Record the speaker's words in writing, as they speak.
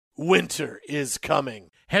winter is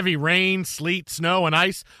coming. Heavy rain, sleet, snow, and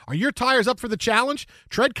ice. Are your tires up for the challenge?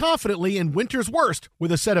 Tread confidently in winter's worst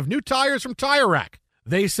with a set of new tires from Tire Rack.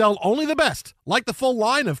 They sell only the best, like the full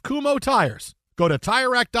line of Kumho tires. Go to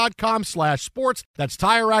TireRack.com/sports. That's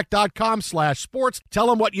TireRack.com/sports. Tell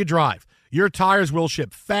them what you drive. Your tires will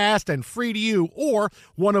ship fast and free to you or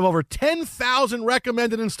one of over 10,000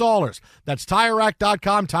 recommended installers. That's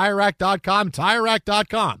TireRack.com, TireRack.com,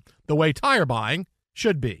 TireRack.com. The way tire buying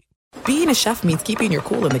should be. Being a chef means keeping your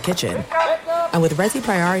cool in the kitchen. And with Resi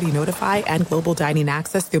Priority Notify and Global Dining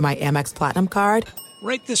Access through my Amex Platinum card,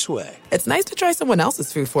 right this way. It's nice to try someone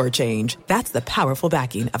else's food for a change. That's the powerful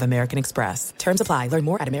backing of American Express. Terms apply. Learn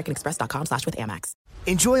more at americanexpress.com/withAmex.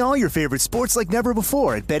 Enjoy all your favorite sports like never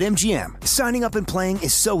before at BetMGM. Signing up and playing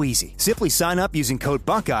is so easy. Simply sign up using code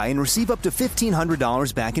Buckeye and receive up to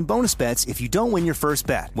 $1,500 back in bonus bets if you don't win your first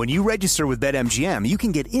bet. When you register with BetMGM, you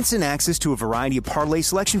can get instant access to a variety of parlay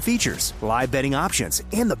selection features, live betting options,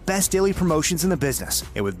 and the best daily promotions in the business.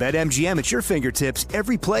 And with BetMGM at your fingertips,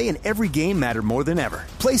 every play and every game matter more than ever.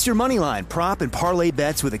 Place your moneyline, prop, and parlay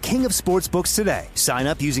bets with the king of sportsbooks today. Sign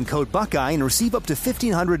up using code Buckeye and receive up to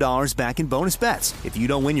 $1,500 back in bonus bets if you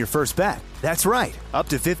don't win your first bet. That's right, up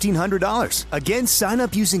to $1,500. Again, sign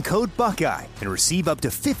up using code Buckeye and receive up to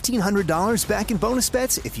 $1,500 back in bonus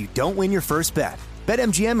bets if you don't win your first bet.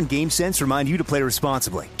 BetMGM and GameSense remind you to play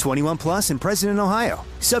responsibly. 21 plus and present in Ohio.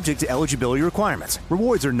 Subject to eligibility requirements.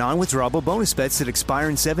 Rewards are non-withdrawable bonus bets that expire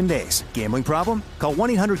in 7 days. Gambling problem? Call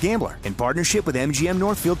 1-800-GAMBLER in partnership with MGM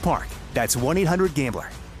Northfield Park. That's 1-800-GAMBLER.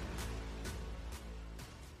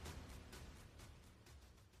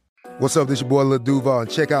 What's up, this your boy Lil Duval, and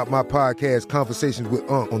check out my podcast, Conversations with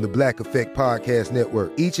Unc, on the Black Effect Podcast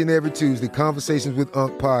Network. Each and every Tuesday, Conversations with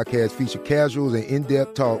Unc podcast feature casuals and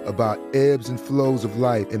in-depth talk about ebbs and flows of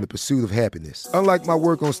life and the pursuit of happiness. Unlike my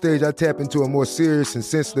work on stage, I tap into a more serious and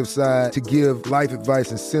sensitive side to give life advice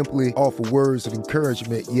and simply offer words of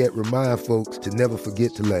encouragement, yet remind folks to never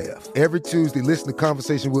forget to laugh. Every Tuesday, listen to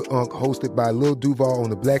Conversation with Unc, hosted by Lil Duval on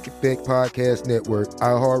the Black Effect Podcast Network,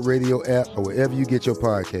 iHeartRadio app, or wherever you get your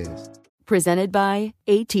podcasts. Presented by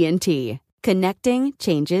AT&T. Connecting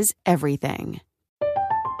changes everything.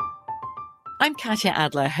 I'm Katya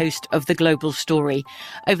Adler, host of The Global Story.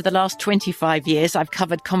 Over the last 25 years, I've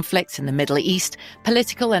covered conflicts in the Middle East,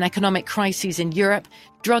 political and economic crises in Europe,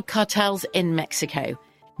 drug cartels in Mexico.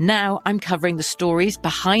 Now I'm covering the stories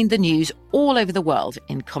behind the news all over the world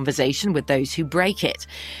in conversation with those who break it.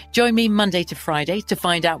 Join me Monday to Friday to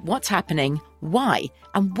find out what's happening, why,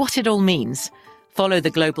 and what it all means. Follow The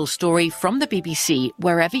Global Story from the BBC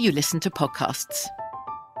wherever you listen to podcasts.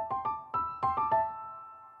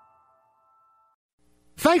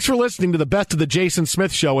 Thanks for listening to the Best of the Jason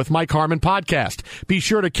Smith Show with Mike Harmon podcast. Be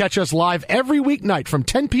sure to catch us live every weeknight from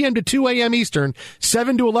 10 p.m. to 2 a.m. Eastern,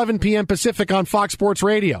 7 to 11 p.m. Pacific on Fox Sports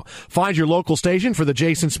Radio. Find your local station for the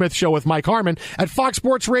Jason Smith Show with Mike Harmon at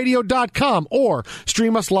foxsportsradio.com or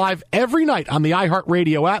stream us live every night on the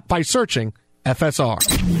iHeartRadio app by searching FSR.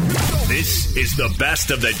 This is the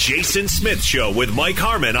Best of the Jason Smith Show with Mike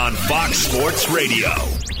Harmon on Fox Sports Radio.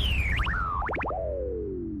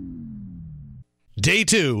 Day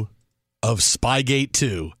 2 of Spygate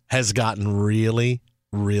 2 has gotten really,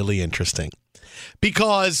 really interesting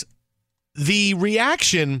because the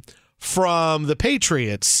reaction from the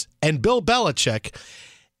Patriots and Bill Belichick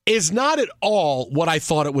is not at all what I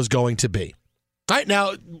thought it was going to be. Right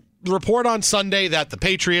now, the report on Sunday that the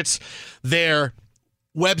Patriots, their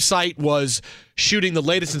website was shooting the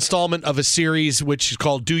latest installment of a series which is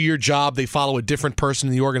called Do Your Job. They follow a different person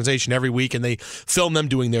in the organization every week, and they film them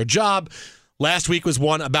doing their job. Last week was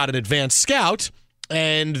one about an advanced scout,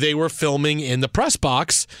 and they were filming in the press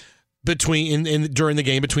box during the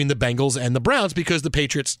game between the Bengals and the Browns because the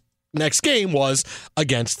Patriots' next game was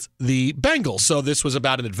against the Bengals. So this was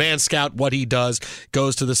about an advanced scout, what he does,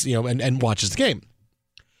 goes to this, and watches the game.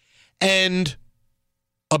 And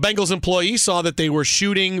a Bengals employee saw that they were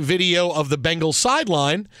shooting video of the Bengals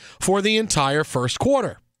sideline for the entire first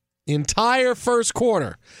quarter.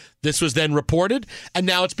 This was then reported, and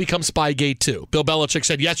now it's become Spygate 2. Bill Belichick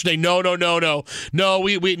said yesterday, no, I don't know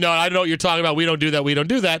what you're talking about. We don't do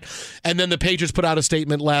that. And then the Patriots put out a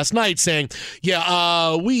statement last night saying,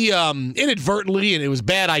 we inadvertently, and it was a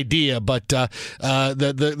bad idea, but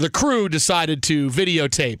the crew decided to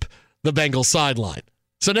videotape the Bengals sideline.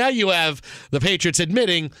 So now you have the Patriots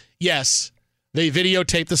admitting, yes, they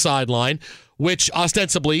videotaped the sideline, which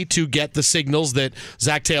ostensibly to get the signals that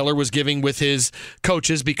Zach Taylor was giving with his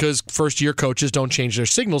coaches, because first-year coaches don't change their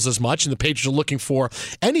signals as much, and the Patriots are looking for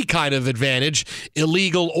any kind of advantage,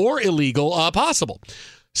 illegal or illegal, possible.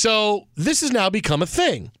 So this has now become a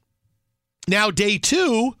thing. Now, day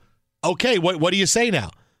 2 Okay, what do you say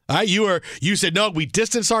now? You said no. We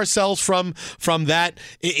distance ourselves from that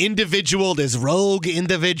individual, this rogue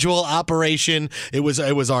individual operation. It was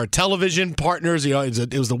our television partners. It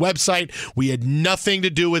was the website. We had nothing to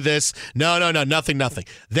do with this. No, nothing.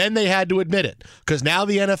 Then they had to admit it because now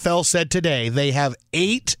the NFL said today they have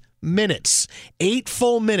 8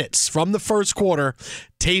 full minutes from the first quarter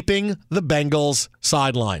taping the Bengals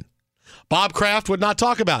sideline. Bob Kraft would not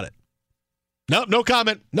talk about it. No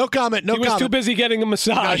comment. He was too busy getting a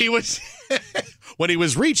massage. No, he was when he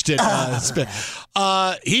was reached it.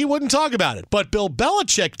 He wouldn't talk about it, but Bill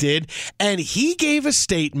Belichick did, and he gave a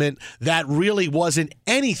statement that really wasn't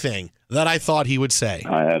anything that I thought he would say.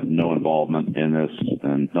 I have no involvement in this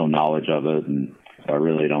and no knowledge of it, and I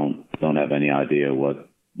really don't have any idea what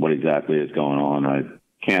exactly is going on. I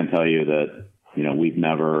can tell you that we've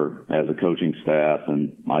never, as a coaching staff,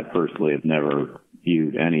 and I personally have never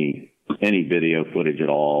viewed any video footage at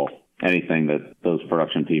all, anything that those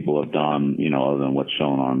production people have done, other than what's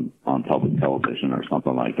shown on public television or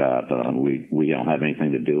something like that. We don't have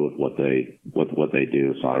anything to do with what they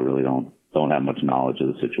do, so I really don't have much knowledge of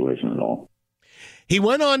the situation at all. He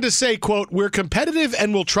went on to say, quote, "We're competitive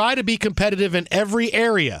and we'll try to be competitive in every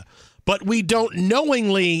area, but we don't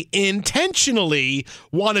knowingly, intentionally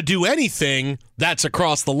want to do anything that's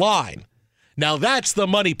across the line." Now, that's the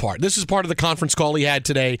money part. This is part of the conference call he had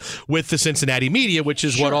today with the Cincinnati media, which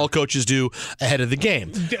is what all coaches do ahead of the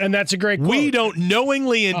game. And that's a great quote. We don't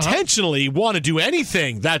knowingly, intentionally want to do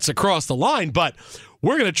anything that's across the line, but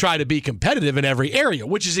we're going to try to be competitive in every area,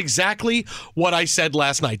 which is exactly what I said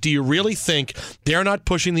last night. Do you really think they're not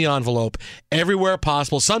pushing the envelope everywhere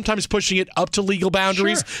possible, sometimes pushing it up to legal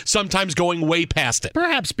boundaries, sometimes going way past it?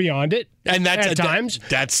 Perhaps beyond it. And that's at times.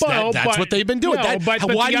 That's what they've been doing.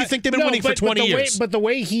 Why do you think they've been winning for 20 years? But the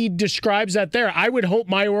way he describes that there, I would hope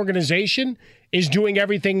my organization is doing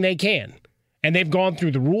everything they can. And they've gone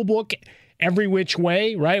through the rule book every which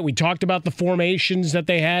way, right? We talked about the formations that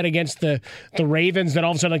they had against the Ravens that all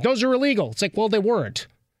of a sudden, like, those are illegal. It's like, well, they weren't.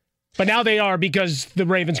 But now they are because the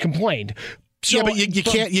Ravens complained. So, yeah, but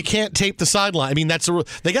you can't tape the sideline. I mean,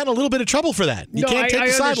 they got in a little bit of trouble for that. You can't tape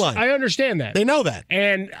the sideline. I understand that. They know that.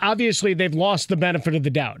 And obviously they've lost the benefit of the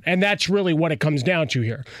doubt. And that's really what it comes down to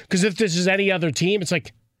here. Because if this is any other team, it's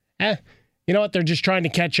like, you know what? They're just trying to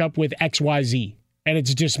catch up with XYZ. And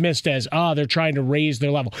it's dismissed as, they're trying to raise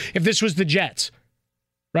their level. If this was the Jets,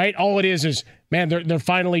 right? All it is, man, they're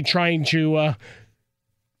finally trying to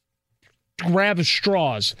grab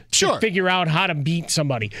straws to figure out how to beat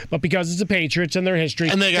somebody. But because it's the Patriots and their history.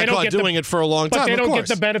 And they got caught doing it for a long time, But they don't get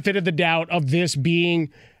the benefit of the doubt of this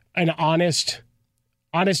being an honest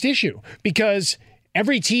issue. Because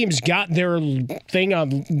every team's got their thing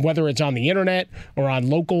on, whether it's on the internet or on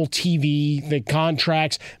local TV, the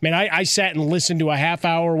contracts. Man, I sat and listened to a half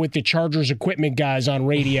hour with the Chargers equipment guys on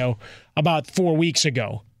radio about 4 weeks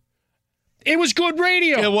ago. It was good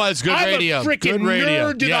radio. It was good radio. I'm a freaking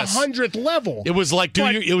nerd to the 100th level. It was like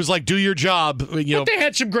do your job. But they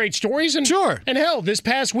had some great stories. And, And hell, this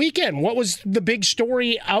past weekend, what was the big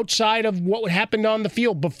story outside of what happened on the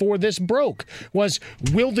field before this broke? Was,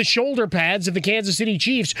 will the shoulder pads of the Kansas City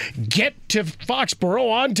Chiefs get to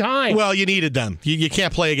Foxborough on time? Well, you needed them. You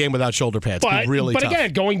can't play a game without shoulder pads. But tough.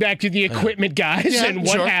 Again, going back to the equipment guys and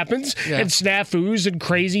what happens and snafus and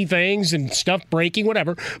crazy things and stuff breaking,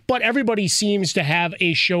 whatever. But everybody seems to have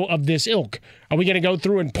a show of this ilk. Are we going to go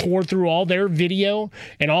through and pour through all their video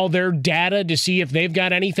and all their data to see if they've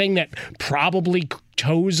got anything that probably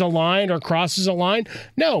toes a line or crosses a line?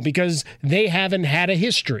 No, because they haven't had a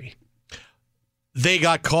history. They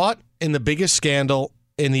got caught in the biggest scandal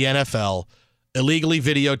in the NFL, illegally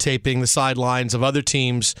videotaping the sidelines of other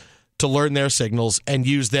teams to learn their signals and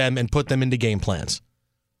use them and put them into game plans.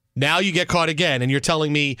 Now you get caught again, and you're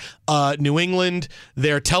telling me New England,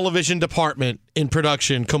 their television department in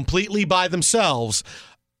production, completely by themselves,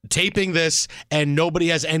 taping this, and nobody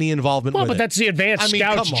has any involvement with it. Well, but that's the advanced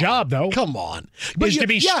scout's job, though. Come on. Is to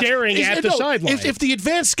be staring at the sideline. If the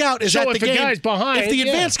advanced scout is at the game, guy's behind, if the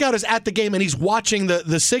advanced scout is at the game and he's watching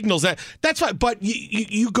the signals, that's fine. But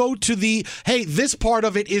you go to hey, this part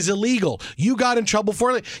of it is illegal. You got in trouble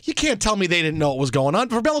for it. You can't tell me they didn't know what was going on.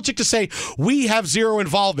 For Belichick to say, we have zero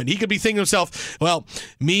involvement, he could be thinking to himself, well,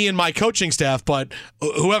 me and my coaching staff, but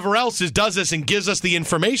whoever else does this and gives us the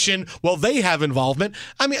information, well, they have involvement.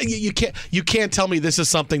 I mean, you can't tell me this is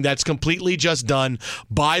something that's completely just done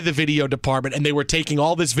by the video department, and they were taking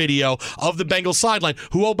all this video of the Bengals sideline,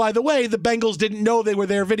 who, oh, by the way, the Bengals didn't know they were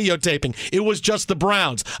there videotaping. It was just the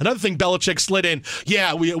Browns. Another thing Belichick slid in,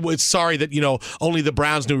 we're sorry that, only the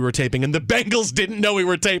Browns knew we were taping, and the Bengals didn't know we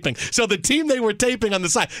were taping. So the team they were taping on the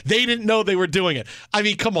side, they didn't know they were doing it. I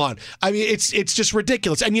mean, come on. I mean, it's just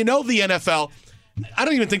ridiculous. And the NFL, I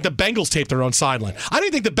don't even think the Bengals tape their own sideline. I don't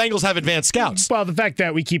even think the Bengals have advanced scouts. Well, the fact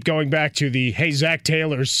that we keep going back to Zach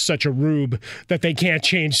Taylor's such a rube that they can't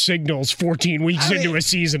change signals 14 weeks into a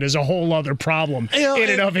season is a whole other problem in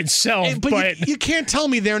and of itself. But you can't tell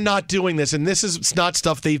me they're not doing this, and this is not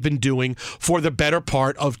stuff they've been doing for the better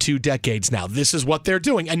part of 2 decades now. This is what they're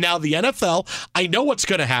doing. And now the NFL, I know what's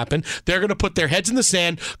going to happen. They're going to put their heads in the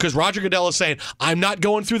sand because Roger Goodell is saying, I'm not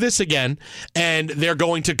going through this again, and they're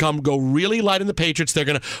going to go really light in the Patriots. They're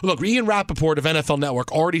going to look. Ian Rappaport of NFL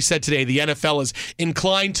Network already said today the NFL is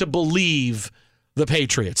inclined to believe the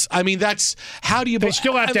Patriots. I mean, that's how do you? They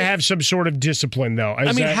still have to have some sort of discipline, though.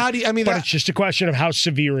 But it's just a question of how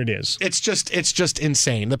severe it is. It's just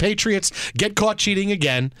insane. The Patriots get caught cheating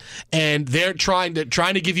again, and they're trying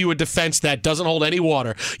to give you a defense that doesn't hold any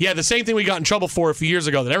water. Yeah, the same thing we got in trouble for a few years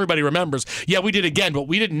ago that everybody remembers. Yeah, we did again, but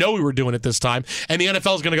we didn't know we were doing it this time. And the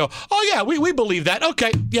NFL is going to go, oh yeah, we believe that.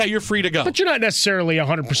 Okay, yeah, you're free to go. But you're not necessarily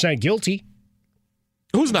 100% guilty.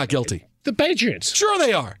 Who's not guilty? The Patriots. Sure,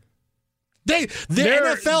 they are. The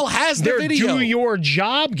NFL has the video. Do your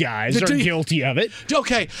job guys are guilty of it.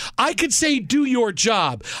 Okay, I could say do your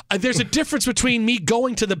job. There's a difference between me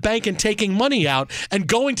going to the bank and taking money out and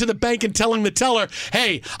going to the bank and telling the teller,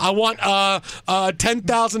 hey, I want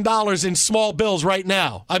 $10,000 in small bills right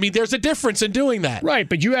now. I mean, there's a difference in doing that. Right,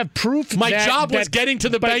 but you have proof My job was getting to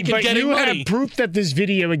the bank and getting money. You have proof that this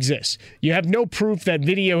video exists. You have no proof that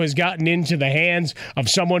video has gotten into the hands of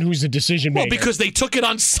someone who's the decision maker. Well, because they took it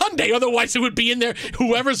on Sunday. Otherwise, it would be in there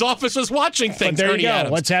whoever's office was watching things. But there Ernie you go.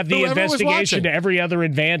 Adams. Let's have the investigation to every other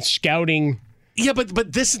advanced scouting. Yeah, but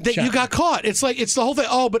you got caught. It's the whole thing.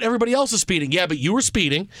 Oh, but everybody else is speeding. Yeah, but you were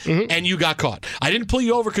speeding and you got caught. I didn't pull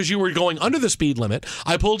you over because you were going under the speed limit.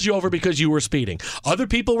 I pulled you over because you were speeding. Other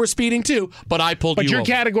people were speeding too, but I pulled you over. But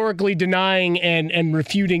you're categorically denying and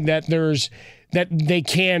refuting that they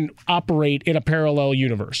can operate in a parallel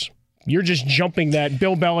universe. You're just jumping that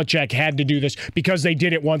Bill Belichick had to do this because they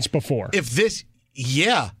did it once before. Because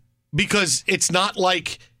it's not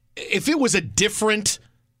like if it was a different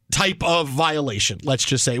type of violation, let's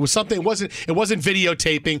just say it was something, it wasn't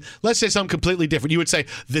videotaping, let's say something completely different, you would say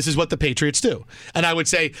this is what the Patriots do, and I would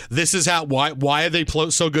say this is why are they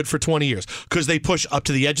so good for 20 years, because they push up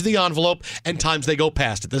to the edge of the envelope and times they go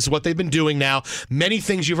past it. This is what they've been doing now. Many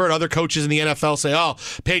things you've heard other coaches in the NFL say, oh,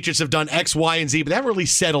 Patriots have done X, Y, and Z, but they haven't really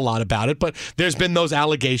said a lot about it, but there's been those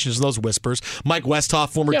allegations, those whispers. Mike Westhoff,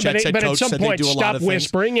 former Jets head coach, said they do a lot of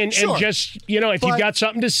things. But at some point, stop whispering and just, if you've got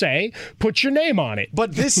something to say, put your name on it.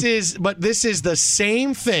 But this is the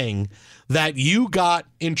same thing that you got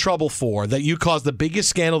in trouble for, that you caused the biggest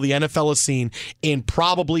scandal the NFL has seen in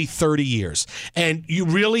probably 30 years. And you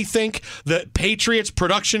really think the Patriots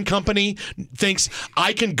production company thinks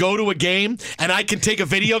I can go to a game and I can take a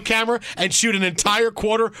video camera and shoot an entire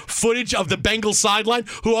quarter footage of the Bengals sideline,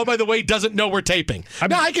 who, oh, by the way, doesn't know we're taping?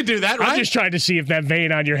 I can do that, right? I'm just trying to see if that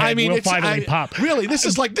vein on your head will finally pop. Really, this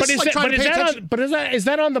is like trying to pay attention. Is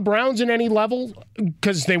that on the Browns in any level?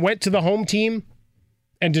 Because they went to the home team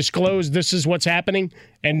and disclose this is what's happening?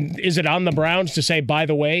 And is it on the Browns to say, by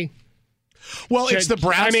the way? Well, it's the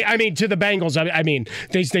Browns. I mean, to the Bengals. I mean,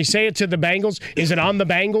 they say it to the Bengals. Is it on the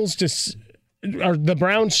Bengals or the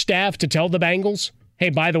Browns staff to tell the Bengals,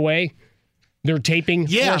 hey, by the way, they're taping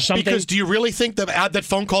or something? Because do you really think that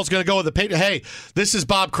phone call is going to go with the paper? Hey, this is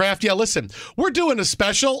Bob Kraft. Yeah, listen, we're doing a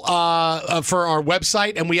special for our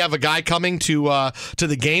website, and we have a guy coming to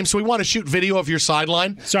the game, so we want to shoot video of your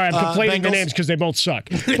sideline. Sorry, I'm conflating the names because they both suck.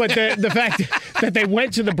 But the fact that they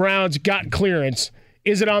went to the Browns, got clearance.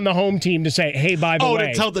 Is it on the home team to say, hey, by the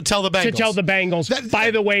way? To tell the Bengals. To tell the Bengals, by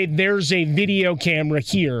the way, there's a video camera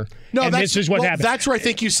here. No, and this is what happened. That's where I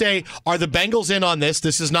think you say, are the Bengals in on this?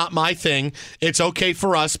 This is not my thing. It's okay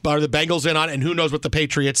for us, but are the Bengals in on it? And who knows what the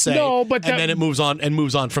Patriots say? No, but then it moves on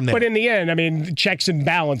from there. But in the end, I mean, checks and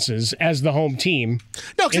balances as the home team.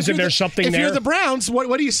 No, isn't there something there? If you're the Browns,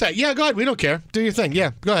 what do you say? Yeah, go ahead. We don't care. Do your thing.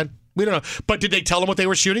 Yeah, go ahead. We don't know. But did they tell them what they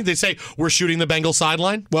were shooting? Did they say, we're shooting the Bengal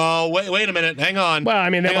sideline? Well, wait a minute. Hang on. Well, I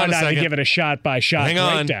mean, they might not have given a shot-by-shot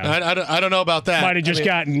breakdown. I don't know about that. Might have just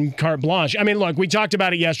gotten carte blanche. I mean, look, we talked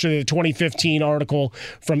about it yesterday, the 2015 article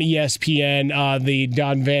from ESPN, the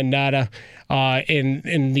Don Van Natta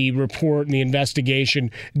in the report and the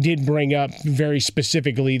investigation did bring up very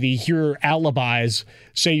specifically your alibis.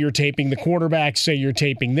 Say you're taping the quarterback, say you're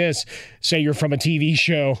taping this, say you're from a TV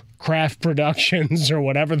show, Kraft Productions, or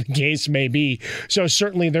whatever the case may be. So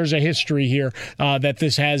certainly there's a history here that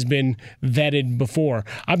this has been vetted before.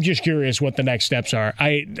 I'm just curious what the next steps are.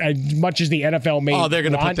 Much as the NFL may they're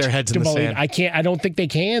going to put their heads in the sand. I don't think they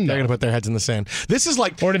can, though. They're going to put their heads in the sand. This is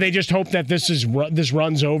like, or do they just hope that this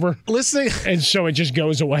runs over? Listening, and so it just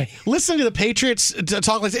goes away. Listening to the Patriots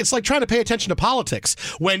talk, it's like trying to pay attention to politics.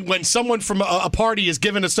 When someone from a party is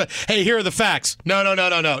giving us, hey, here are the facts. No.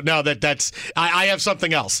 That's I have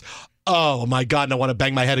something else. Oh, my God, and I want to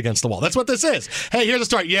bang my head against the wall. That's what this is. Hey, here's the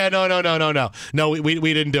start. Yeah, no. No,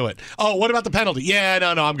 we didn't do it. Oh, what about the penalty? Yeah,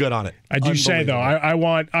 no, I'm good on it. I do say, though, I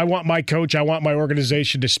want my coach, I want my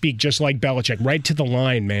organization to speak just like Belichick, right to the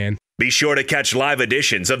line, man. Be sure to catch live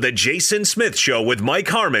editions of The Jason Smith Show with Mike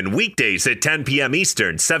Harmon weekdays at 10 p.m.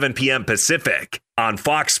 Eastern, 7 p.m. Pacific on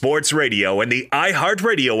Fox Sports Radio and the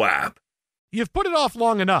iHeartRadio app. You've put it off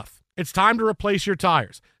long enough. It's time to replace your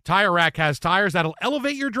tires. Tire Rack has tires that'll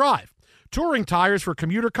elevate your drive. Touring tires for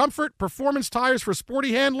commuter comfort, performance tires for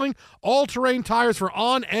sporty handling, all-terrain tires for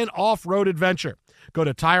on- and off-road adventure. Go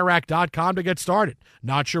to TireRack.com to get started.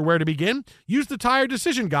 Not sure where to begin? Use the Tire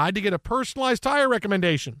Decision Guide to get a personalized tire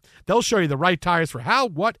recommendation. They'll show you the right tires for how,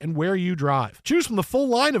 what, and where you drive. Choose from the full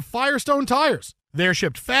line of Firestone tires. They're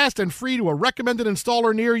shipped fast and free to a recommended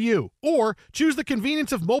installer near you. Or choose the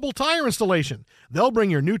convenience of mobile tire installation. They'll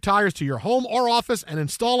bring your new tires to your home or office and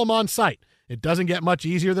install them on site. It doesn't get much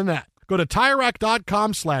easier than that. Go to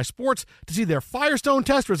TireRack.com/sports to see their Firestone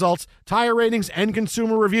test results, tire ratings, and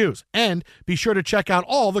consumer reviews. And be sure to check out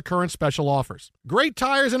all the current special offers. Great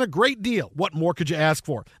tires and a great deal. What more could you ask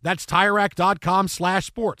for? That's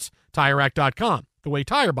TireRack.com/sports. TireRack.com, the way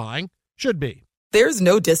tire buying should be. There's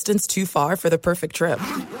no distance too far for the perfect trip.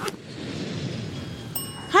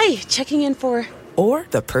 Hi, checking in for... Or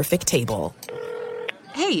the perfect table.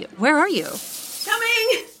 Hey, where are you?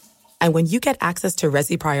 Coming! And when you get access to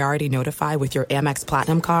Resi Priority Notify with your Amex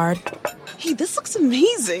Platinum card... Hey, this looks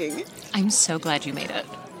amazing! I'm so glad you made it.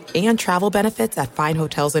 And travel benefits at fine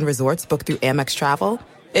hotels and resorts booked through Amex Travel,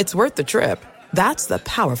 it's worth the trip. That's the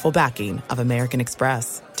powerful backing of American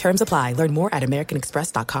Express. Terms apply. Learn more at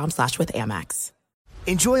americanexpress.com/withAmex.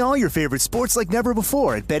 Enjoy all your favorite sports like never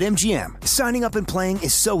before at BetMGM. Signing up and playing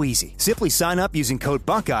is so easy. Simply sign up using code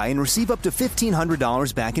Buckeye and receive up to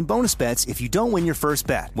 $1,500 back in bonus bets if you don't win your first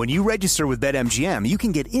bet. When you register with BetMGM, you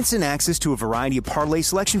can get instant access to a variety of parlay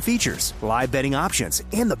selection features, live betting options,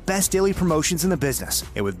 and the best daily promotions in the business.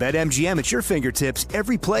 And with BetMGM at your fingertips,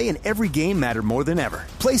 every play and every game matter more than ever.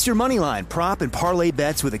 Place your moneyline, prop, and parlay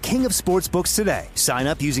bets with the king of sportsbooks today. Sign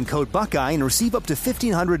up using code Buckeye and receive up to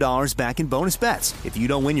 $1,500 back in bonus bets if you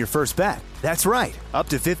don't win your first bet. That's right, up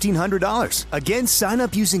to $1,500. Again, sign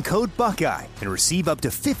up using code Buckeye and receive up to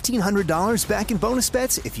 $1,500 back in bonus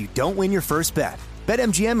bets if you don't win your first bet.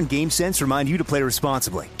 BetMGM and GameSense remind you to play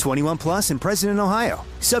responsibly. 21 plus and present in Ohio.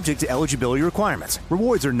 Subject to eligibility requirements.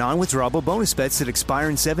 Rewards are non-withdrawable bonus bets that expire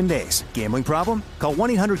in 7 days. Gambling problem? Call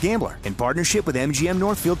 1-800-GAMBLER in partnership with MGM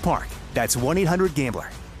Northfield Park. That's 1-800-GAMBLER.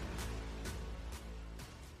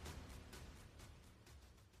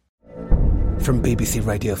 From BBC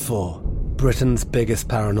Radio 4, Britain's biggest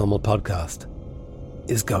paranormal podcast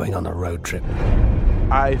is going on a road trip.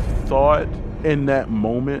 I thought in that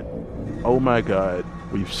moment, oh my God,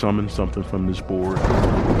 we've summoned something from this board.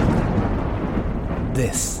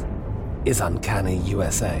 This is Uncanny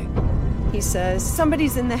USA. He says,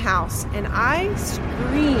 somebody's in the house, and I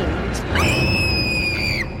screamed.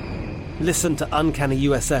 Listen to Uncanny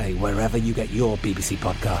USA wherever you get your BBC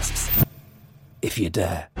podcasts, if you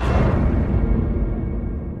dare.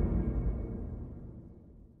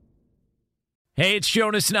 Hey, it's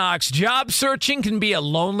Jonas Knox. Job searching can be a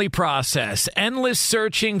lonely process. Endless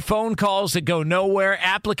searching, phone calls that go nowhere,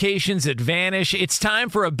 applications that vanish. It's time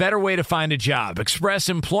for a better way to find a job. Express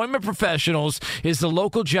Employment Professionals is the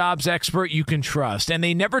local jobs expert you can trust, and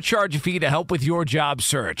they never charge a fee to help with your job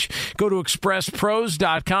search. Go to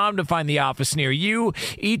expresspros.com to find the office near you.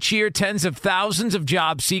 Each year, tens of thousands of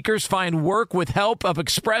job seekers find work with help of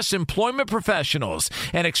Express Employment Professionals,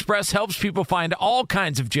 and Express helps people find all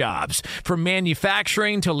kinds of jobs, from manufacturing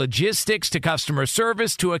manufacturing to logistics to customer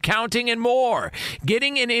service to accounting and more.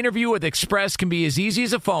 Getting an interview with Express can be as easy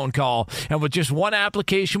as a phone call. And with just one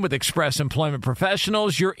application with Express Employment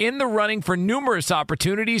Professionals, you're in the running for numerous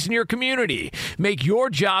opportunities in your community. Make your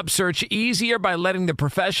job search easier by letting the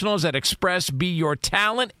professionals at Express be your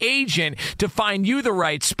talent agent to find you the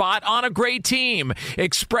right spot on a great team.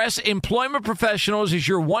 Express Employment Professionals is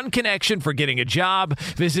your one connection for getting a job.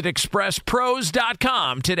 Visit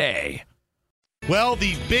expresspros.com today. Well,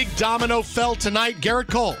 the big domino fell tonight. Garrett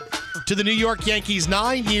Cole to the New York Yankees,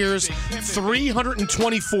 9 years,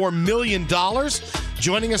 $324 million.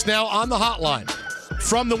 Joining us now on the hotline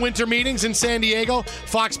from the winter meetings in San Diego,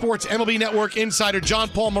 Fox Sports MLB Network insider John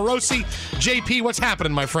Paul Morosi. JP, what's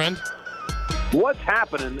happening, my friend? What's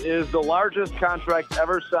happening is the largest contract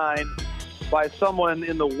ever signed by someone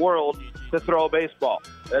in the world to throw a baseball.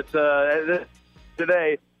 It's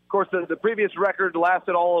today. Of course, the previous record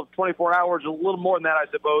lasted all of 24 hours, a little more than that, I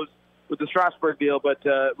suppose, with the Strasburg deal. But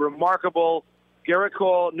remarkable. Garrett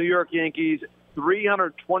Cole, New York Yankees,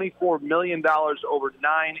 $324 million over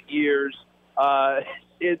 9 years.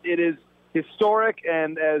 It is historic,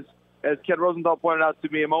 and as Ken Rosenthal pointed out to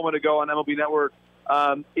me a moment ago on MLB Network,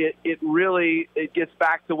 it really gets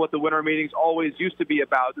back to what the winter meetings always used to be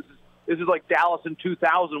about. This is like Dallas in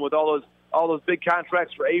 2000 with all those big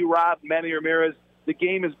contracts for A-Rod, Manny Ramirez. The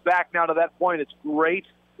game is back now to that point. It's great.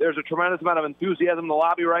 There's a tremendous amount of enthusiasm in the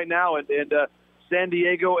lobby right now, and San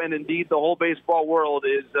Diego and indeed the whole baseball world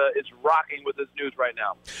is rocking with this news right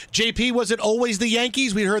now. JP, was it always the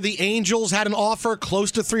Yankees? We heard the Angels had an offer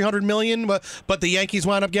close to $300 million, but the Yankees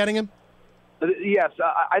wound up getting him. Yes,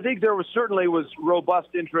 I think there certainly was robust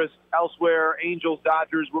interest elsewhere. Angels,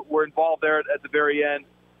 Dodgers were involved there at the very end.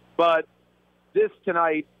 But this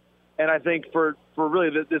tonight, and I think for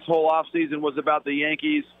really this whole offseason, was about the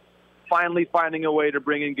Yankees finally finding a way to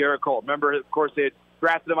bring in Garrett Cole. Remember, of course, they had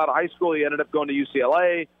drafted him out of high school. He ended up going to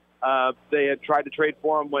UCLA. They had tried to trade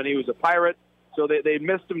for him when he was a Pirate. So they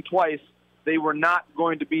missed him twice. They were not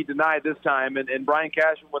going to be denied this time. And Brian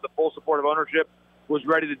Cashman, with the full support of ownership, was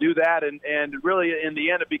ready to do that, and really in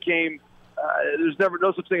the end it became there's never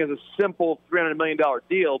no such thing as a simple $300 million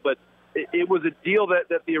deal, but it was a deal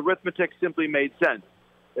that the arithmetic simply made sense.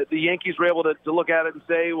 The Yankees were able to look at it and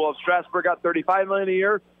say, well, if Strasburg got $35 million a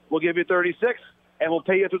year, we'll give you $36, and we'll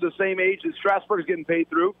pay you through the same age that Strasburg is getting paid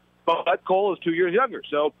through, but Cole is 2 years younger.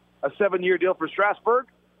 So a 7-year deal for Strasburg,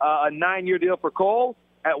 a 9-year deal for Cole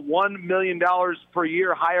at $1 million per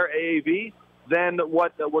year higher AAV than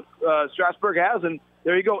what Strasburg has, and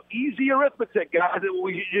there you go. Easy arithmetic, guys.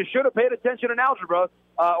 You should have paid attention in algebra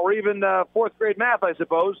or even fourth grade math, I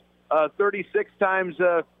suppose. 36 times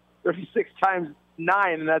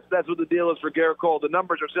 9, and that's what the deal is for Garrett Cole. The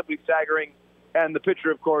numbers are simply staggering, and the pitcher,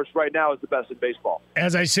 of course, right now is the best in baseball.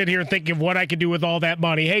 As I sit here thinking of what I could do with all that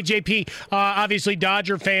money. Hey, JP, obviously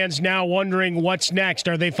Dodger fans now wondering what's next.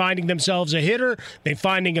 Are they finding themselves a hitter? Are they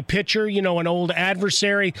finding a pitcher, an old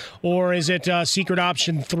adversary? Or is it secret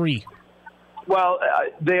option 3? Well,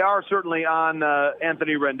 they are certainly on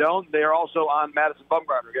Anthony Rendon. They are also on Madison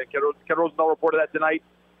Bumgarner. Ken Rosenthal reported that tonight,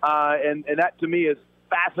 and that to me is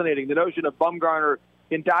fascinating. The notion of Bumgarner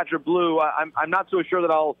in Dodger blue. I'm not so sure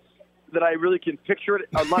that I really can picture it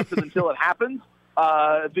unless and until it happens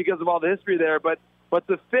because of all the history there. But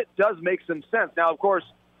the fit does make some sense. Now, of course,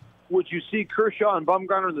 would you see Kershaw and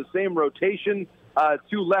Bumgarner in the same rotation?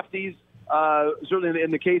 Two lefties, certainly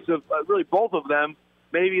in the case of really both of them.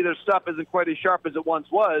 Maybe their stuff isn't quite as sharp as it once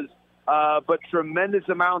was, but tremendous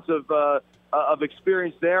amounts of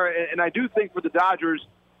experience there. And I do think for the Dodgers,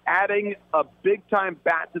 adding a big-time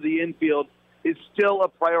bat to the infield is still a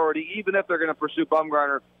priority, even if they're going to pursue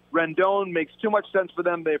Bumgarner. Rendon makes too much sense for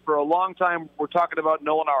them. They, for a long time, were talking about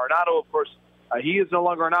Nolan Arenado. Of course, he is no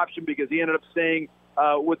longer an option because he ended up staying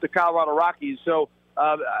with the Colorado Rockies. So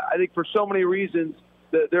I think for so many reasons,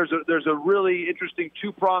 there's a really interesting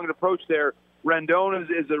two-pronged approach there. Rendon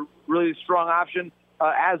is a really strong option,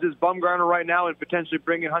 as is Bumgarner right now, and potentially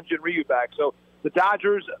bringing Hyun-Jin Ryu back. So the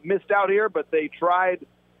Dodgers missed out here, but they tried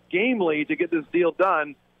gamely to get this deal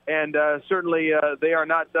done, and certainly they are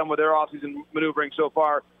not done with their offseason maneuvering so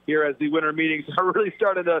far here as the winter meetings are really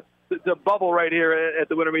starting to bubble right here at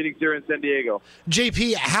the winter meetings here in San Diego.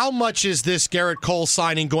 JP, how much is this Garrett Cole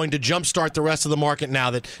signing going to jumpstart the rest of the market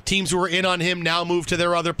now that teams who are in on him now move to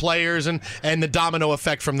their other players and the domino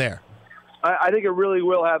effect from there? I think it really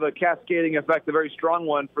will have a cascading effect, a very strong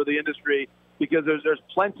one for the industry, because there's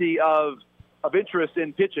plenty of interest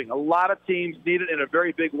in pitching. A lot of teams need it in a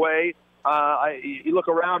very big way. You look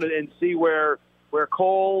around and see where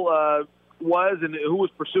Cole was and who was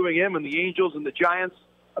pursuing him, and the Angels and the Giants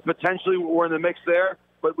potentially were in the mix there.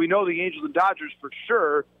 but we know the Angels and Dodgers for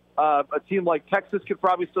sure. A team like Texas could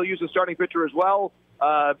probably still use a starting pitcher as well.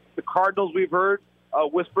 The Cardinals we've heard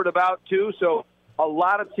whispered about too. So a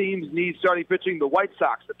lot of teams need starting pitching. The White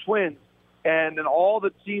Sox, the Twins, and all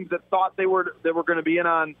the teams that thought they were going to be in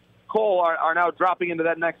on Cole are now dropping into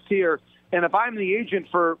that next tier. And if I'm the agent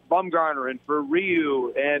for Bumgarner and for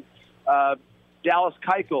Ryu and Dallas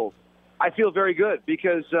Keuchel, I feel very good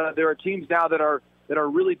because there are teams now that are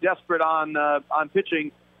really desperate on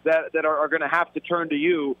pitching that are going to have to turn to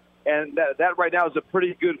you, and that right now is a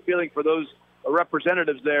pretty good feeling for those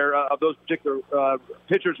representatives there of those particular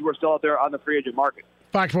pitchers who are still out there on the free agent market.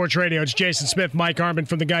 Fox Sports Radio, it's Jason Smith, Mike Harmon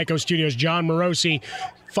from the Geico Studios, John Morosi,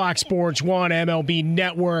 Fox Sports 1, MLB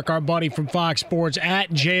Network, our buddy from Fox Sports,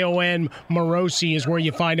 at JON Morosi is where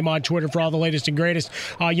you find him on Twitter for all the latest and greatest.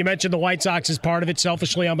 You mentioned the White Sox as part of it.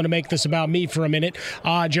 Selfishly, I'm going to make this about me for a minute.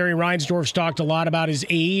 Jerry Reinsdorf's talked a lot about his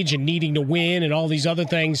age and needing to win and all these other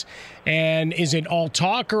things. And is it all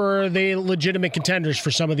talk, or are they legitimate contenders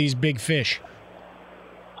for some of these big fish?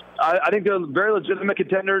 I think they're very legitimate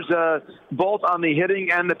contenders, both on the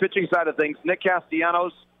hitting and the pitching side of things. Nick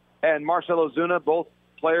Castellanos and Marcell Ozuna, both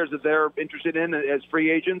players that they're interested in as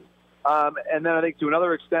free agents. And then I think to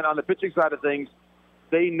another extent on the pitching side of things,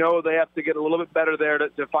 they know they have to get a little bit better there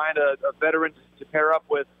to find a veteran to pair up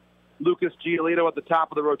with Lucas Giolito at the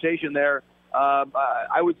top of the rotation there.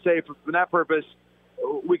 I would say for that purpose,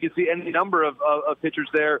 we could see any number of pitchers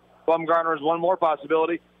there. Bumgarner is one more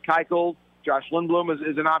possibility. Keuchel, Josh Lindblom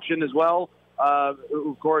is an option as well.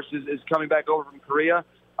 Who, of course, is coming back over from Korea.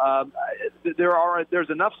 There's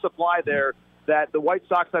enough supply there that the White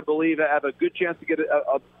Sox, I believe, have a good chance to get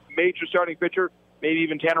a major starting pitcher. Maybe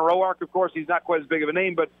even Tanner Roark. Of course, he's not quite as big of a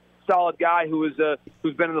name, but solid guy who's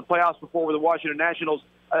been in the playoffs before with the Washington Nationals.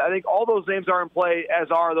 I think all those names are in play, as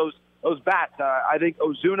are those bats. I think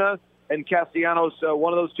Ozuna and Castellanos,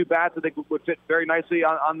 one of those two bats, I think would fit very nicely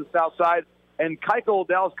on the south side. And Keuchel,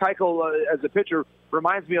 Dallas Keuchel, as a pitcher,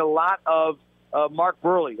 reminds me a lot of Mark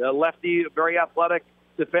Burley, a lefty, very athletic,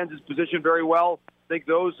 defends his position very well. I think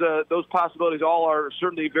those possibilities all are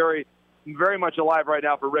certainly very, very much alive right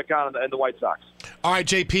now for Rick Hahn and the White Sox. All right,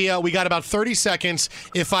 JP, we got about 30 seconds.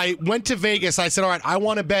 If I went to Vegas, I said, all right, I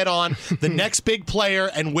want to bet on the next big player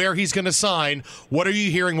and where he's going to sign. What are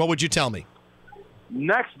you hearing? What would you tell me?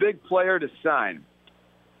 Next big player to sign,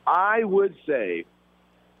 I would say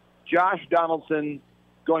Josh Donaldson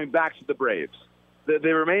going back to the Braves.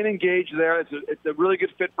 They remain engaged there. It's a really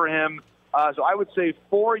good fit for him. So I would say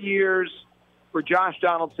 4 years for Josh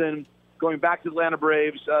Donaldson going back to the Atlanta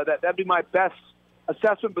Braves. That'd be my best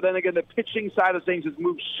assessment. But then again, the pitching side of things has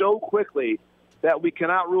moved so quickly that we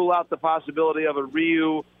cannot rule out the possibility of a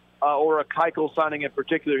Ryu or a Keuchel signing in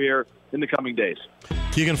particular here in the coming days.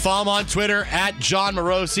 You can follow him on Twitter at John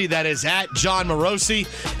Morosi. That is at John Morosi.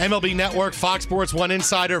 MLB Network, Fox Sports 1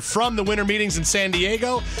 insider from the winter meetings in San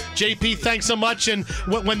Diego. JP, thanks so much. And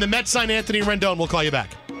when the Mets sign Anthony Rendon, we'll call you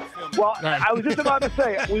back. Well, right. I was just about to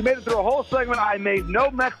say, we made it through a whole segment. I made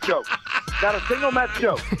no Mets jokes. Not a single Mets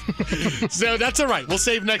joke. So that's all right. We'll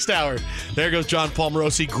save next hour. There goes John Paul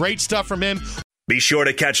Morosi. Great stuff from him. Be sure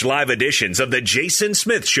to catch live editions of The Jason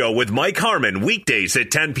Smith Show with Mike Harmon weekdays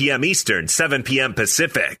at 10 p.m. Eastern, 7 p.m.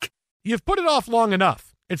 Pacific. You've put it off long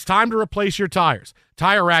enough. It's time to replace your tires.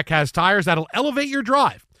 Tire Rack has tires that'll elevate your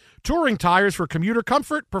drive. Touring tires for commuter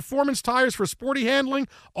comfort, performance tires for sporty handling,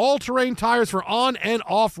 all-terrain tires for on- and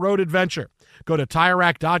off-road adventure. Go to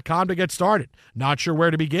TireRack.com to get started. Not sure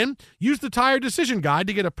where to begin? Use the Tire Decision Guide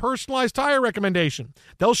to get a personalized tire recommendation.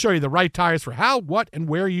 They'll show you the right tires for how, what, and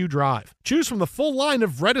where you drive. Choose from the full line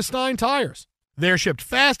of Vredestein tires. They're shipped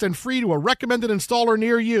fast and free to a recommended installer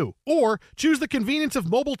near you. Or choose the convenience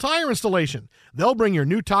of mobile tire installation. They'll bring your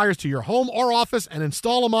new tires to your home or office and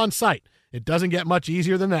install them on site. It doesn't get much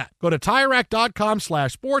easier than that. Go to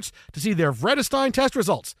TireRack.com/sports to see their Vredestein test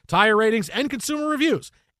results, tire ratings, and consumer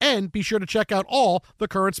reviews. And be sure to check out all the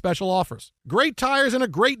current special offers. Great tires and a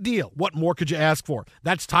great deal. What more could you ask for?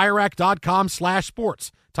 That's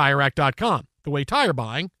TireRack.com/sports. TireRack.com, the way tire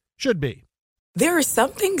buying should be. There are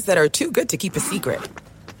some things that are too good to keep a secret.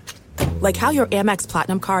 Like how your Amex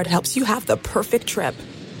Platinum card helps you have the perfect trip.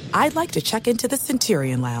 I'd like to check into the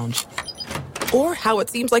Centurion Lounge. Or how it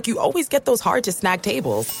seems like you always get those hard-to-snag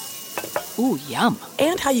tables. Ooh, yum.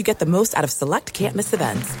 And how you get the most out of select can't-miss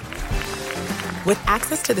events. With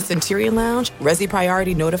access to the Centurion Lounge, Resi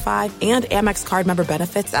Priority Notified, and Amex card member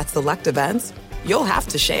benefits at select events, you'll have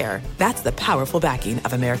to share. That's the powerful backing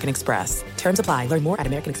of American Express. Terms apply. Learn more at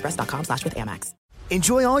americanexpress.com/withAmex.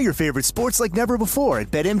 Enjoy all your favorite sports like never before at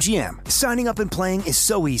BetMGM. Signing up and playing is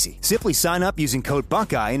so easy. Simply sign up using code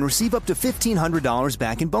Buckeye and receive up to $1,500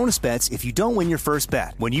 back in bonus bets if you don't win your first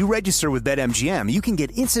bet. When you register with BetMGM, you can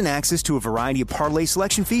get instant access to a variety of parlay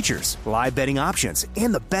selection features, live betting options,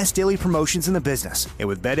 and the best daily promotions in the business. And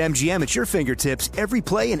with BetMGM at your fingertips, every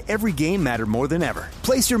play and every game matter more than ever.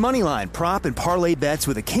 Place your moneyline, prop, and parlay bets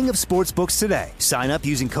with the king of sportsbooks today. Sign up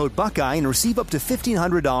using code Buckeye and receive up to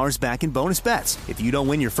 $1,500 back in bonus bets if you don't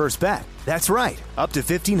win your first bet. That's right, up to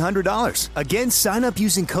 $1,500. Again, sign up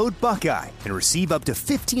using code Buckeye and receive up to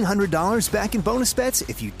 $1,500 back in bonus bets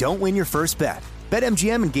if you don't win your first bet.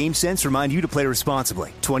 BetMGM and GameSense remind you to play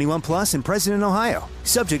responsibly. 21 plus and present in Ohio.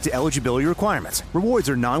 Subject to eligibility requirements. Rewards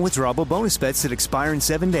are non-withdrawable bonus bets that expire in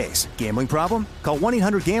 7 days. Gambling problem? Call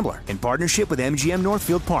 1-800-GAMBLER in partnership with MGM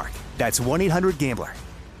Northfield Park. That's 1-800-GAMBLER.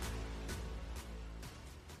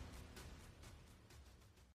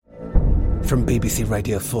 From BBC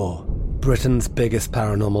Radio 4, Britain's biggest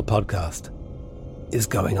paranormal podcast is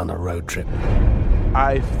going on a road trip.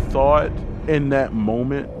 I thought in that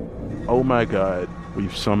moment, oh my God,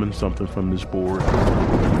 we've summoned something from this board.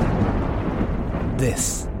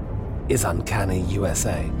 This is Uncanny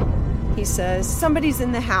USA. He says, somebody's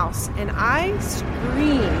in the house, and I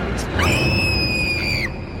screamed.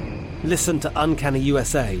 Listen to Uncanny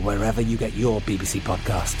USA wherever you get your BBC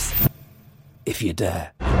podcasts, if you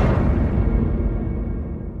dare.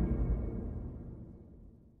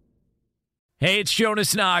 Hey, it's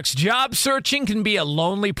Jonas Knox. Job searching can be a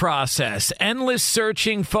lonely process. Endless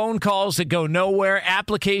searching, phone calls that go nowhere,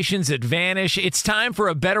 applications that vanish. It's time for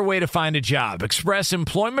a better way to find a job. Express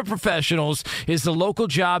Employment Professionals is the local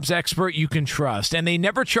jobs expert you can trust, and they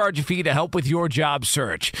never charge a fee to help with your job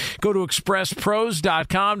search. Go to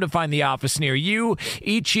expresspros.com to find the office near you.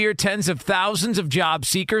 Each year, tens of thousands of job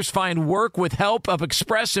seekers find work with help of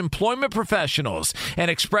Express Employment Professionals,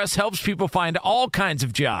 and Express helps people find all kinds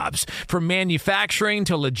of jobs, from manufacturing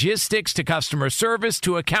to logistics to customer service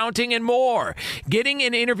to accounting and more. Getting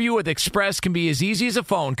an interview with Express can be as easy as a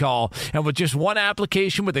phone call, and with just one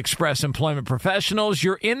application with Express Employment Professionals,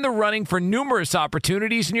 you're in the running for numerous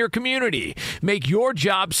opportunities in your community. Make your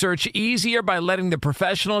job search easier by letting the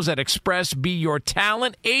professionals at Express be your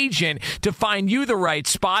talent agent to find you the right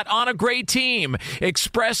spot on a great team.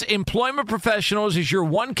 Express Employment Professionals is your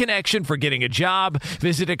one connection for getting a job.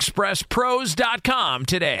 Visit expresspros.com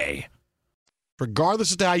today.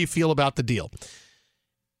 Regardless of how you feel about the deal,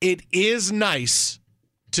 it is nice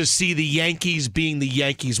to see the Yankees being the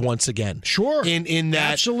Yankees once again. Sure. In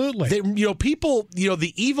that, absolutely. People,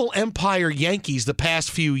 the evil empire Yankees the past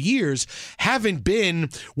few years haven't been,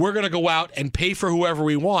 we're going to go out and pay for whoever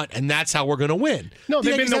we want, and that's how we're going to win. No,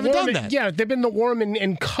 they've been the haven't warm, done that. Yeah, they've been the warm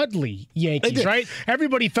and cuddly Yankees, right?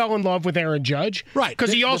 Everybody fell in love with Aaron Judge. Right.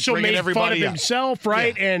 Because he also made fun of himself,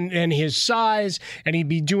 right? Yeah. And his size, and he'd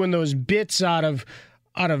be doing those bits out of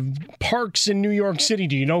parks in New York City.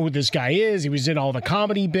 Do you know who this guy is? He was in all the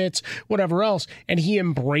comedy bits, whatever else, and he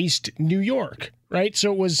embraced New York, right?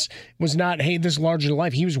 So it was not, hey, this larger than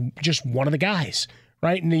life. He was just one of the guys,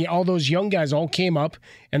 right? And all those young guys all came up,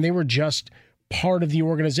 and they were just part of the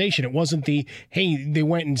organization. It wasn't hey, they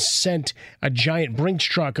went and sent a giant Brinks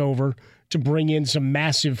truck over to bring in some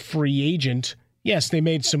massive free agent. Yes, they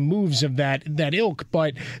made some moves of that ilk,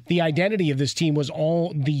 but the identity of this team was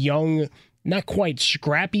all the young, not quite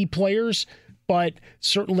scrappy players, but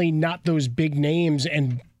certainly not those big names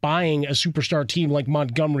and buying a superstar team like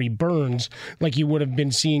Montgomery Burns like you would have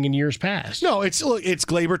been seeing in years past. No, it's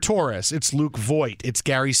Gleyber Torres, it's Luke Voit, it's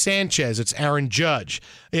Gary Sanchez, it's Aaron Judge.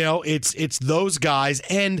 It's those guys.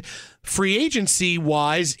 And free agency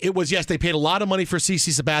wise, it was, yes, they paid a lot of money for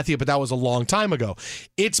CeCe Sabathia, but that was a long time ago.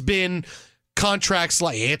 It's been contracts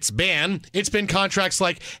like it's been contracts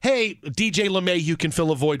like, hey, DJ LeMahieu can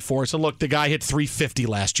fill a void for us, and look, the guy hit .350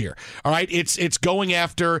 last year. All right, it's going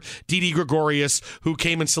after Didi Gregorius, who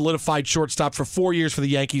came and solidified shortstop for 4 years for the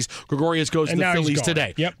Yankees. Gregorius goes to the Phillies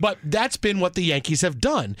today. Yep. But that's been what the Yankees have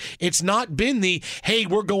done. It's not been the, hey,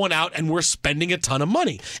 we're going out and we're spending a ton of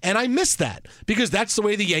money. And I miss that, because that's the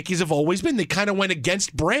way the Yankees have always been. They kind of went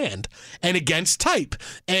against brand and against type.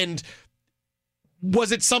 And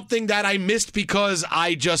was it something that I missed because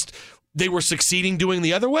they were succeeding doing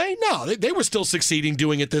the other way? No, they were still succeeding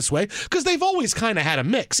doing it this way, because they've always kind of had a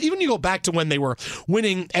mix. Even you go back to when they were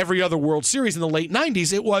winning every other World Series in the late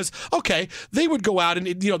 90s, it was, okay, they would go out and,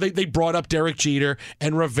 they brought up Derek Jeter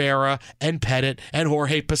and Rivera and Pettit and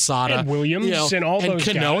Jorge Posada. And Williams and all those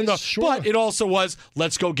Cano, guys. Sure. But it also was,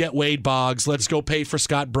 let's go get Wade Boggs, let's go pay for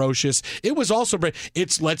Scott Brocious. It was also,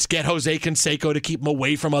 let's get Jose Canseco to keep him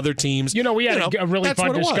away from other teams. We had a really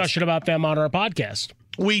fun discussion about them on our podcast.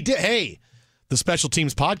 We did. Hey, the Special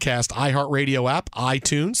Teams Podcast, iHeartRadio app,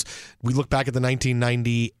 iTunes. We look back at the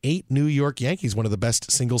 1998 New York Yankees, one of the best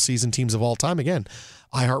single-season teams of all time. Again,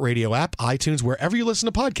 iHeartRadio app, iTunes, wherever you listen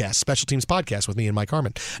to podcasts, Special Teams Podcast with me and Mike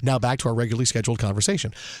Harmon. Now back to our regularly scheduled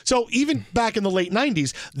conversation. So even back in the late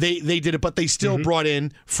 90s, they did it, but they still brought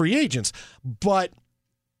in free agents. But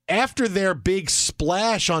after their big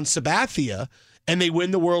splash on Sabathia, and they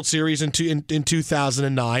win the World Series in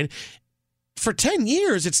 2009, for 10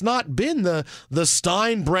 years, it's not been the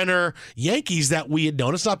Steinbrenner Yankees that we had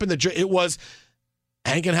known. It's not been it was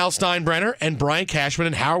Hank and Hal Steinbrenner and Brian Cashman,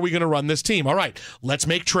 and how are we going to run this team? All right, let's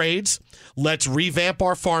make trades. Let's revamp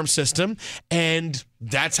our farm system, and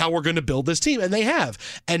that's how we're going to build this team. And they have.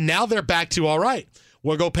 And now they're back to, all right,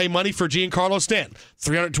 we'll go pay money for Giancarlo Stanton,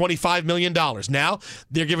 $325 million. Now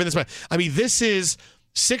they're giving this money. I mean, this is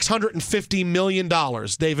 $650 million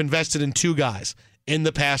they've invested in two guys in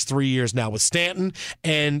the past 3 years now, with Stanton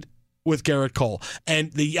and with Garrett Cole.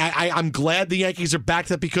 And I'm glad the Yankees are back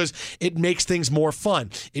to that, because it makes things more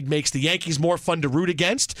fun. It makes the Yankees more fun to root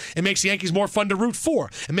against. It makes the Yankees more fun to root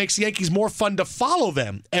for. It makes the Yankees more fun to follow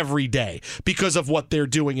them every day because of what they're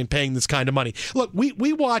doing and paying this kind of money. Look,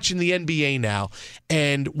 we watch in the NBA now,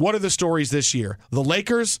 and what are the stories this year? The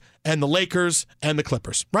Lakers and the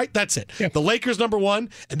Clippers, right? That's it. Yep. The Lakers number one,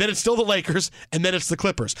 and then it's still the Lakers, and then it's the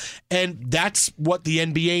Clippers. And that's what the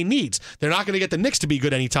NBA needs. They're not going to get the Knicks to be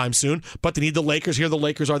good anytime soon, but they need the Lakers. Here, the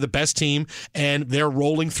Lakers are the best team, and they're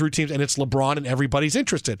rolling through teams, and it's LeBron, and everybody's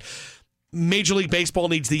interested. Major League Baseball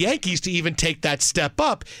needs the Yankees to even take that step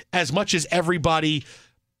up. As much as everybody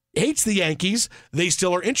hates the Yankees, they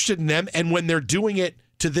still are interested in them, and when they're doing it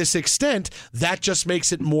to this extent, that just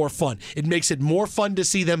makes it more fun. It makes it more fun to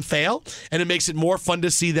see them fail, and it makes it more fun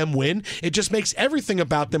to see them win. It just makes everything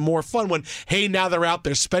about them more fun when, hey, now they're out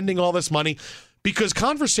there spending all this money. Because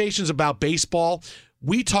conversations about baseball,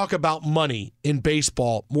 we talk about money in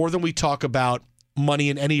baseball more than we talk about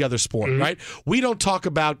money in any other sport, right? We talk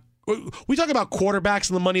about quarterbacks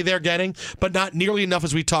and the money they're getting, but not nearly enough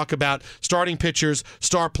as we talk about starting pitchers,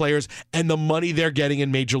 star players, and the money they're getting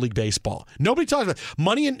in Major League Baseball. Nobody talks about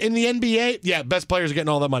money in the NBA. Yeah, best players are getting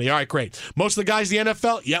all that money. All right, great. Most of the guys in the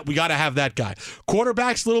NFL, yeah, we got to have that guy.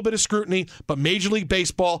 Quarterbacks, a little bit of scrutiny, but Major League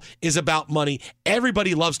Baseball is about money.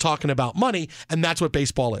 Everybody loves talking about money, and that's what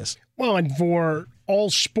baseball is. Well, and for all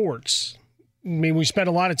sports, I mean, we spent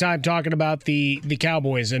a lot of time talking about the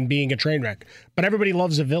Cowboys and being a train wreck, but everybody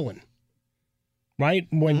loves a villain, right?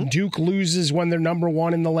 When Duke loses, when they're number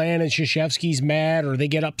one in the land and Krzyzewski's mad, or they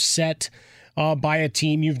get upset by a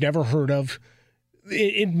team you've never heard of,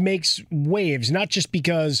 it makes waves, not just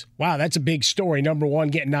because, wow, that's a big story, number one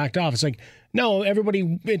getting knocked off. It's like, no,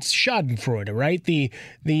 everybody, it's schadenfreude, right? The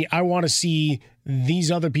I want to see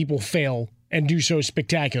these other people fail and do so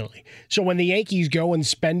spectacularly. So when the Yankees go and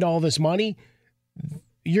spend all this money,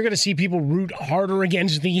 you're going to see people root harder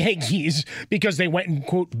against the Yankees because they went and,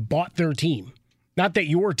 quote, bought their team. Not that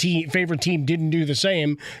your favorite team didn't do the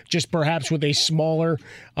same, just perhaps with a smaller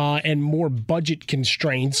and more budget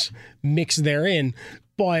constraints mixed therein.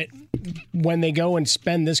 But when they go and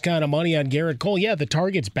spend this kind of money on Garrett Cole, yeah, the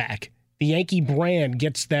target's back. The Yankee brand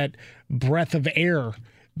gets that breath of air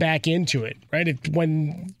back into it, right?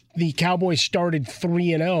 When the Cowboys started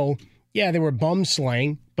 3-0, yeah, they were bum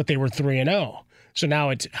slaying, but they were 3-0. So now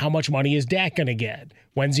it's how much money is Dak going to get?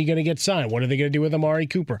 When's he going to get signed? What are they going to do with Amari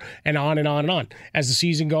Cooper? And on and on and on. As the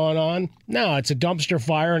season going on, no, it's a dumpster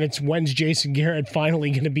fire, and it's when's Jason Garrett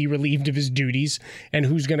finally going to be relieved of his duties, and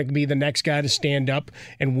who's going to be the next guy to stand up,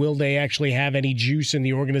 and will they actually have any juice in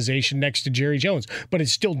the organization next to Jerry Jones? But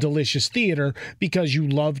it's still delicious theater because you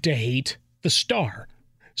love to hate the star.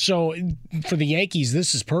 So for the Yankees,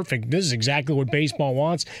 this is perfect. This is exactly what baseball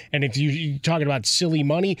wants. And if you're talking about silly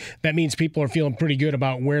money, that means people are feeling pretty good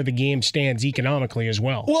about where the game stands economically as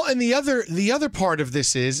well. Well, and the other part of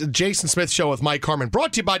this is Jason Smith Show with Mike Harmon,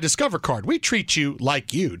 brought to you by Discover Card. We treat you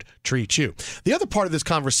like you'd treat you. The other part of this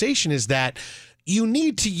conversation is that you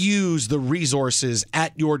need to use the resources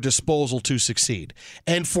at your disposal to succeed.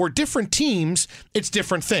 And for different teams, it's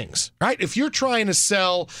different things, right? If you're trying to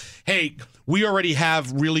sell, hey, we already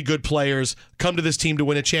have really good players, come to this team to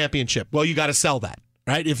win a championship, well, you got to sell that.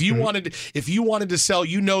 Right? If you wanted to sell,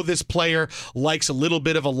 this player likes a little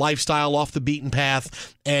bit of a lifestyle off the beaten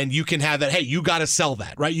path, and you can have that. Hey, you got to sell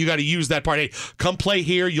that, right? You got to use that part. Hey, come play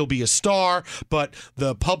here. You'll be a star. But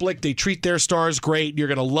the public, they treat their stars great. You're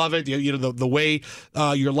going to love it. The way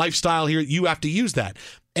your lifestyle here, you have to use that.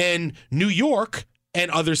 And New York and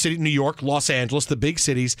other cities, New York, Los Angeles, the big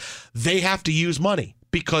cities, they have to use money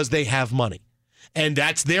because they have money, and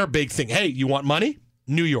that's their big thing. Hey, you want money?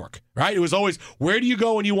 New York. Right? It was always, where do you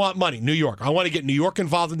go when you want money? New York. I want to get New York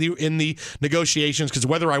involved in the negotiations because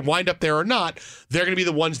whether I wind up there or not, they're going to be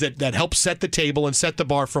the ones that help set the table and set the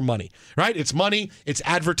bar for money. Right? It's money, it's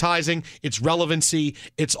advertising, it's relevancy,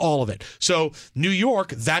 it's all of it. So New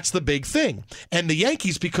York, that's the big thing. And the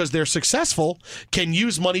Yankees, because they're successful, can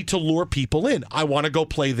use money to lure people in. I want to go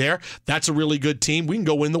play there. That's a really good team. We can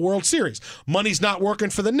go win the World Series. Money's not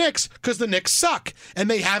working for the Knicks because the Knicks suck and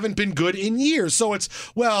they haven't been good in years. So it's,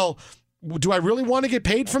 well, do I really want to get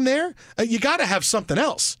paid from there? You got to have something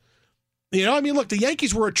else. You know, I mean, look, the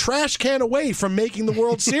Yankees were a trash can away from making the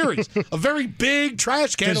World Series. A very big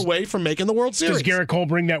trash can away from making the World Series. Does Garrett Cole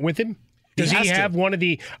bring that with him? Does he have one of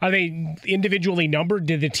the, are they individually numbered?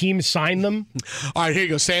 Did the team sign them? All right, here you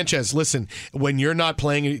go. Sanchez, listen, when you're not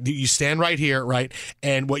playing, you stand right here, right?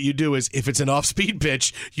 And what you do is, if it's an off-speed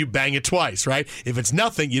pitch, you bang it twice, right? If it's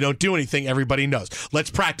nothing, you don't do anything, everybody knows. Let's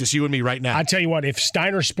practice, you and me, right now. I tell you what, if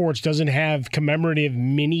Steiner Sports doesn't have commemorative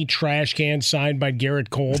mini trash cans signed by Garrett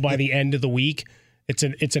Cole by the end of the week, it's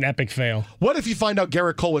an epic fail. What if you find out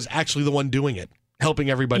Garrett Cole was actually the one doing it?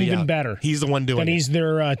 Helping everybody out. Even better. He's the one doing it. Then he's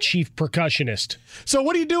their chief percussionist. So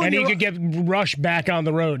what are you doing? And he could get rushed back on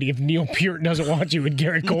the road if Neil Peart doesn't want you and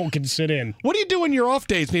Garrett Cole can sit in. What do you do in your off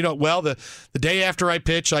days? You know, well, the day after I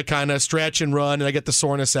pitch, I kind of stretch and run and I get the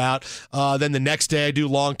soreness out. Then the next day I do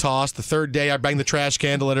long toss. The third day I bang the trash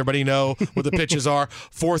can to let everybody know what the pitches are.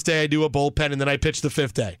 Fourth day I do a bullpen and then I pitch the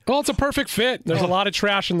fifth day. Well, it's a perfect fit. There's a lot of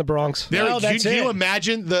trash in the Bronx. Do you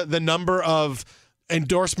imagine the number of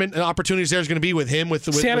endorsement and opportunities there's going to be with him with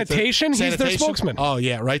sanitation? He's their spokesman. Oh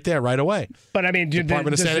yeah, right there, right away. But I mean,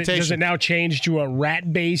 Department of Sanitation. Does it now change to a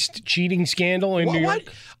rat-based cheating scandal in New York?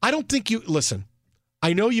 I don't think you listen.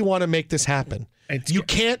 I know you want to make this happen. You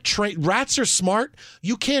can't train. Rats are smart.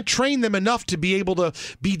 You can't train them enough to be able to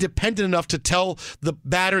be dependent enough to tell the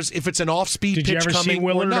batters if it's an off-speed pitch coming or not. Did you ever see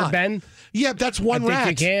Willard or Ben? Yeah, that's one rat. I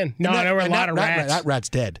think you can. No, there were a lot of rats. That rat's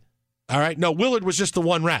dead. All right. No, Willard was just the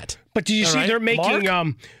one rat. But do you see they're making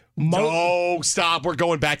No, stop. We're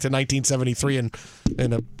going back to 1973 in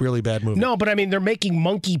a really bad movie. No, but I mean, they're making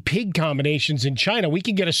monkey-pig combinations in China. We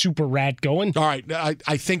could get a super rat going. All right.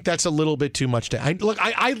 I think that's a little bit too much. I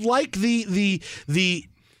like the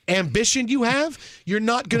ambition you have. You're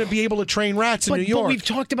not going to be able to train rats in New York. But we've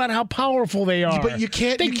talked about how powerful they are. But you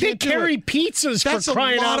can't. They carry pizzas for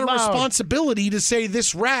crying out loud. That's a lot of responsibility to say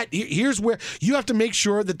this rat. Here's where you have to make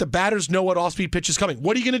sure that the batters know what off-speed pitch is coming.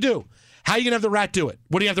 What are you going to do? How are you going to have the rat do it?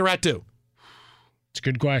 What do you have the rat do? It's a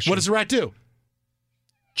good question. What does the rat do?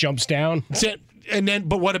 Jumps down. And then,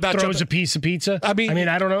 but what about throws a piece of pizza? I mean,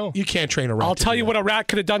 I don't know. You can't train a rat. I'll tell you what a rat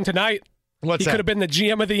could have done tonight. What's he that? could have been the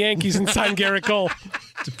GM of the Yankees and signed Garrett Cole.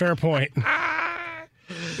 It's a fair point.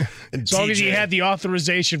 As long as he had the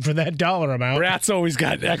authorization for that dollar amount. Rat's always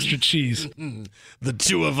got extra cheese. The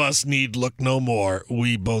two of us need look no more.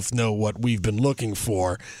 We both know what we've been looking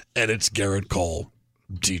for, and it's Garrett Cole.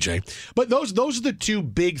 TJ. But those are the two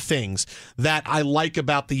big things that I like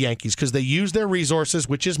about the Yankees, because they use their resources,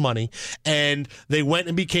 which is money, and they went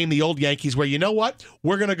and became the old Yankees where, you know what,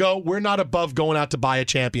 we're not above going out to buy a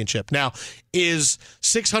championship. Now, is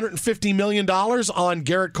 $650 million on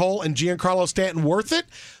Garrett Cole and Giancarlo Stanton worth it?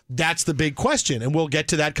 That's the big question, and we'll get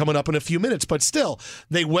to that coming up in a few minutes. But still,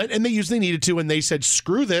 they went and they used they needed to, and they said,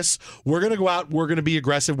 screw this. We're going to go out. We're going to be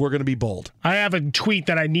aggressive. We're going to be bold. I have a tweet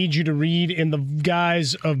that I need you to read in the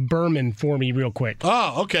guise of Berman for me real quick.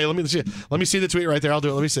 Oh, okay. Let me see the tweet right there. I'll do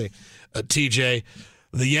it. Let me see. TJ,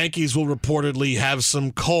 the Yankees will reportedly have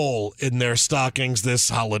some coal in their stockings this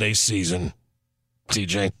holiday season.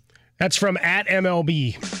 TJ. That's from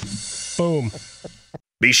 @MLB. Boom.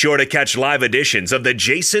 Be sure to catch live editions of The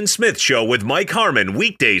Jason Smith Show with Mike Harmon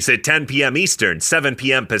weekdays at 10 p.m. Eastern, 7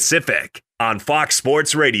 p.m. Pacific on Fox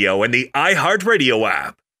Sports Radio and the iHeartRadio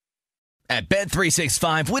app. At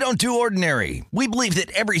Bet365, we don't do ordinary. We believe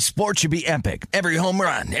that every sport should be epic. Every home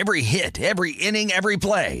run, every hit, every inning, every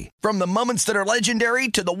play. From the moments that are legendary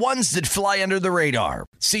to the ones that fly under the radar.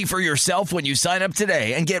 See for yourself when you sign up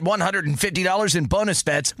today and get $150 in bonus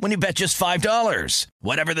bets when you bet just $5.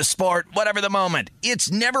 Whatever the sport, whatever the moment, it's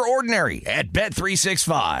never ordinary at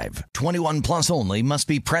Bet365. 21 plus only. Must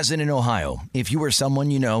be present in Ohio. If you or someone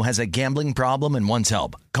you know has a gambling problem and wants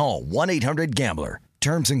help, call 1-800-GAMBLER.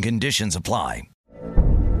 Terms and conditions apply.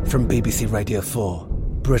 From BBC Radio 4,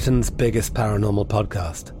 Britain's biggest paranormal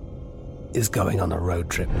podcast is going on a road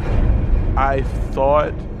trip. I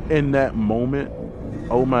thought in that moment,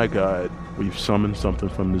 oh my God, we've summoned something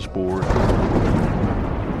from this board.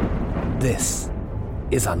 This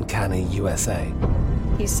is Uncanny USA.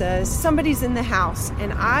 He says, somebody's in the house,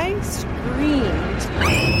 and I screamed.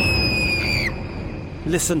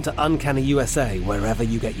 Listen to Uncanny USA wherever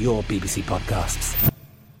you get your BBC podcasts,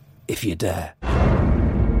 if you dare.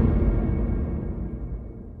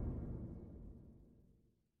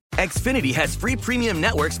 Xfinity has free premium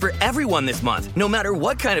networks for everyone this month, no matter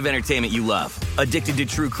what kind of entertainment you love. Addicted to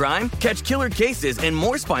true crime? Catch killer cases and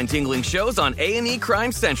more spine-tingling shows on A&E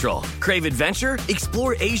Crime Central. Crave adventure?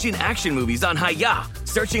 Explore Asian action movies on Hi-Ya.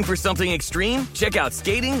 Searching for something extreme? Check out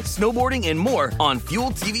skating, snowboarding, and more on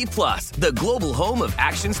Fuel TV Plus, the global home of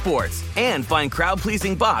action sports. And find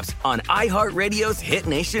crowd-pleasing bops on iHeartRadio's Hit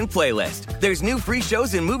Nation playlist. There's new free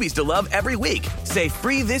shows and movies to love every week. Say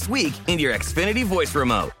free this week in your Xfinity voice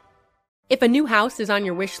remote. If a new house is on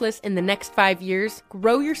your wish list in the next 5 years,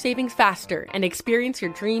 grow your savings faster and experience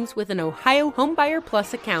your dreams with an Ohio Homebuyer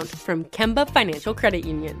Plus account from Kemba Financial Credit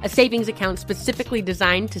Union. A savings account specifically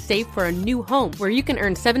designed to save for a new home, where you can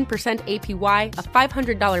earn 7% APY,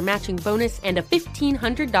 a $500 matching bonus, and a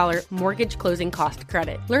 $1,500 mortgage closing cost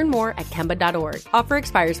credit. Learn more at Kemba.org. Offer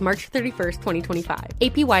expires March 31st, 2025.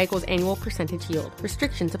 APY equals annual percentage yield.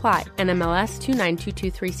 Restrictions apply. NMLS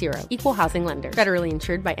 292230. Equal housing lender. Federally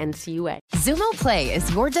insured by NCUA. Zumo Play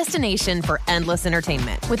is your destination for endless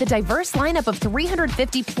entertainment. With a diverse lineup of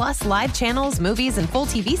 350 plus live channels, movies, and full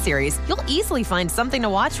TV series, you'll easily find something to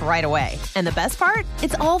watch right away. And the best part?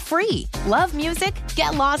 It's all free. Love music?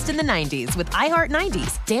 Get lost in the 90s with iHeart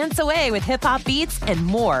 90s. Dance away with hip-hop beats and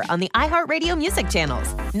more on the iHeartRadio music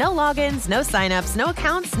channels. No logins, no signups, no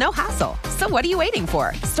accounts, no hassle. So what are you waiting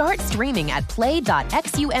for? Start streaming at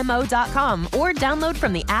play.xumo.com or download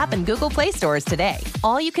from the app and Google Play stores today.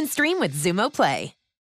 All you can stream with Zumo Play.